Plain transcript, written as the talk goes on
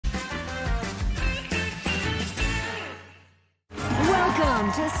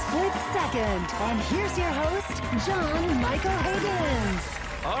Welcome to Split Second. And here's your host, John Michael Higgins.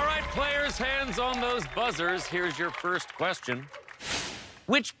 All right, players, hands on those buzzers. Here's your first question.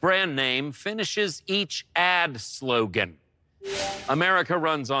 Which brand name finishes each ad slogan? America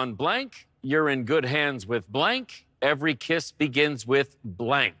runs on blank. You're in good hands with blank. Every kiss begins with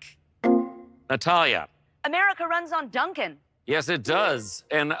blank. Natalia. America runs on Duncan. Yes, it does.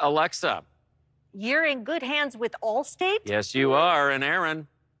 And Alexa. You're in good hands with Allstate? Yes, you are. And Aaron.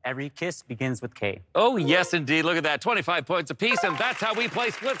 Every kiss begins with K. Oh, yes, indeed. Look at that. 25 points apiece, and that's how we play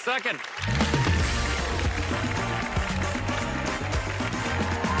Split Second.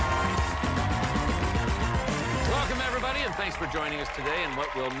 Welcome, everybody, and thanks for joining us today in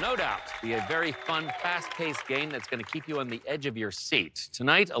what will no doubt be a very fun, fast-paced game that's going to keep you on the edge of your seat.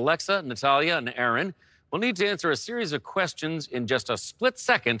 Tonight, Alexa, Natalia, and Aaron will need to answer a series of questions in just a split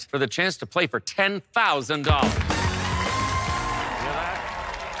second for the chance to play for $10,000.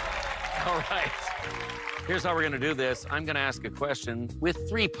 All right. Here's how we're going to do this. I'm going to ask a question with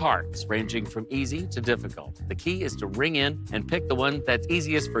 3 parts, ranging from easy to difficult. The key is to ring in and pick the one that's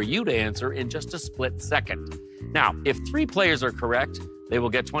easiest for you to answer in just a split second. Now, if 3 players are correct, they will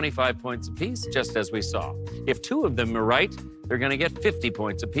get 25 points apiece, just as we saw. If 2 of them are right, they're going to get 50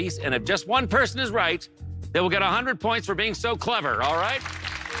 points apiece. And if just 1 person is right, they will get 100 points for being so clever, all right?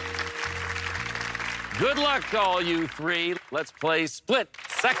 Good luck to all you 3. Let's play Split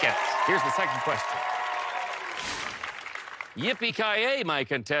Second. Here's the second question. Yippee-ki-yay, my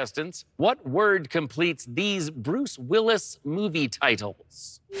contestants. What word completes these Bruce Willis movie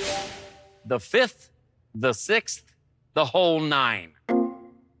titles? The 5th, the 6th, the whole 9.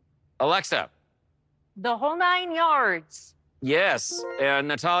 Alexa. The whole 9 yards. Yes. And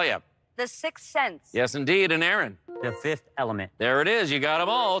Natalia. The Sixth Sense. Yes, indeed. And Aaron. The Fifth Element. There it is. You got them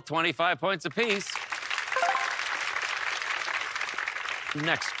all. 25 points apiece.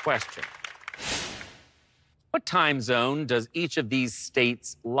 Next question. What time zone does each of these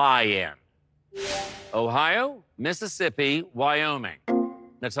states lie in? Ohio, Mississippi, Wyoming.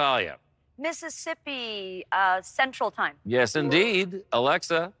 Natalia. Mississippi, Central Time. Yes, indeed.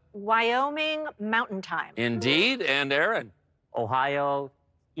 Alexa. Wyoming, Mountain Time. Indeed. And Aaron. Ohio,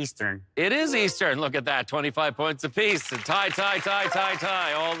 Eastern. It is Eastern. Look at that. 25 points apiece. And tie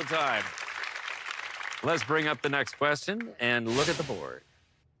all the time. Let's bring up the next question and look at the board.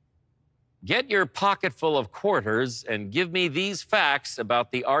 Get your pocket full of quarters and give me these facts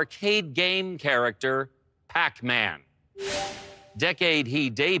about the arcade game character Pac-Man. Decade he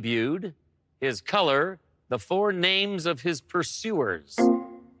debuted, his color, the 4 names of his pursuers.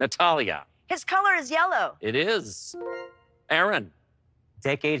 Natalia. His color is yellow. It is. Aaron.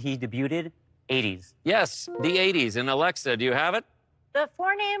 Decade he debuted, 80s. Yes, the 80s. And Alexa, do you have it? The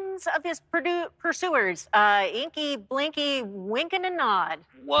 4 names of his pursuers, Inky, Blinky, Winkin' and Nod.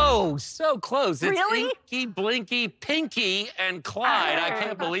 Whoa, so close. Really? It's Inky, Blinky, Pinky, and Clyde. I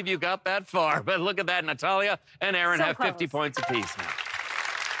can't believe you got that far. But look at that. Natalia and Aaron So have 50 close. points apiece now.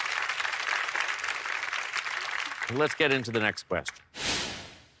 Let's get into the next question.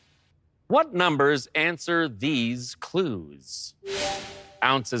 What numbers answer these clues?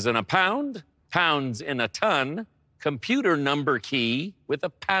 Ounces in a pound, pounds in a ton, computer number key with a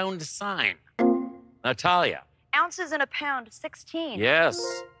pound sign. Natalia. Ounces in a pound, 16. Yes.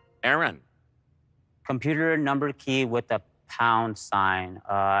 Aaron. Computer number key with a pound sign.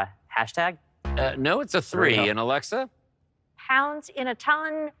 Hashtag? No, it's a 3. Three. And Alexa? Pounds in a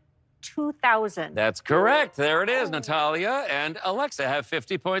ton, 2,000. That's correct. There it is. Natalia and Alexa have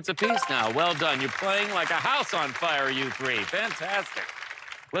 50 points apiece now. Well done. You're playing like a house on fire, you 3. Fantastic.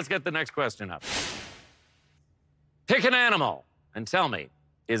 Let's get the next question up. Pick an animal and tell me,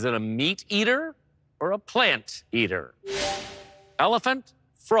 is it a meat eater or a plant eater? Elephant,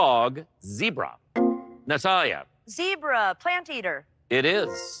 frog, zebra. Natalia. Zebra, plant eater. It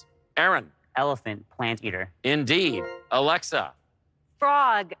is. Aaron. Elephant, plant eater. Indeed. Alexa.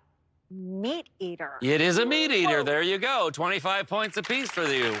 Frog, meat eater. It is a meat eater. There you go. 25 points apiece for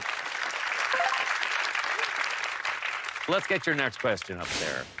you. Let's get your next question up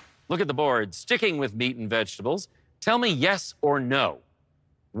there. Look at the board. Sticking with meat and vegetables, tell me yes or no.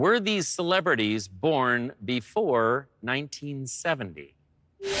 Were these celebrities born before 1970?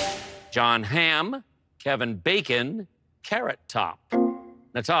 John Hamm, Kevin Bacon, Carrot Top.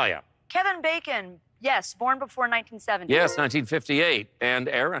 Natalia. Kevin Bacon, yes, born before 1970. Yes, 1958. And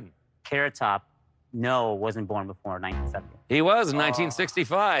Aaron. Carrot Top, no, wasn't born before 1970. He was in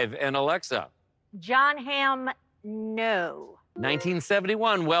 1965. And Alexa. John Hamm, no.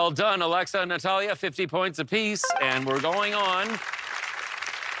 1971. Well done, Alexa and Natalia. 50 points apiece. And we're going on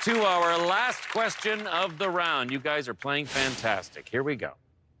to our last question of the round. You guys are playing fantastic. Here we go.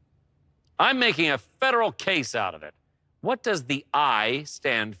 I'm making a federal case out of it. What does the I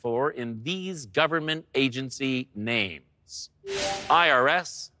stand for in these government agency names?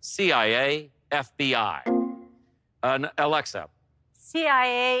 IRS, CIA, FBI. Alexa.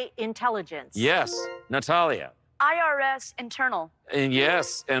 CIA intelligence. Yes. Natalia. IRS internal. And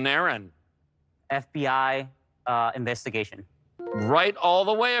yes. And Aaron. FBI investigation. Right all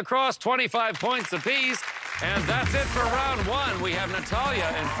the way across, 25 points apiece. And that's it for round one. We have Natalia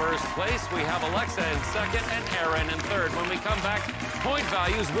in first place. We have Alexa in second and Aaron in third. When we come back, point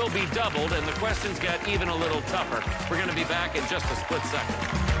values will be doubled and the questions get even a little tougher. We're going to be back in just a split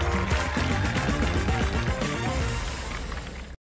second.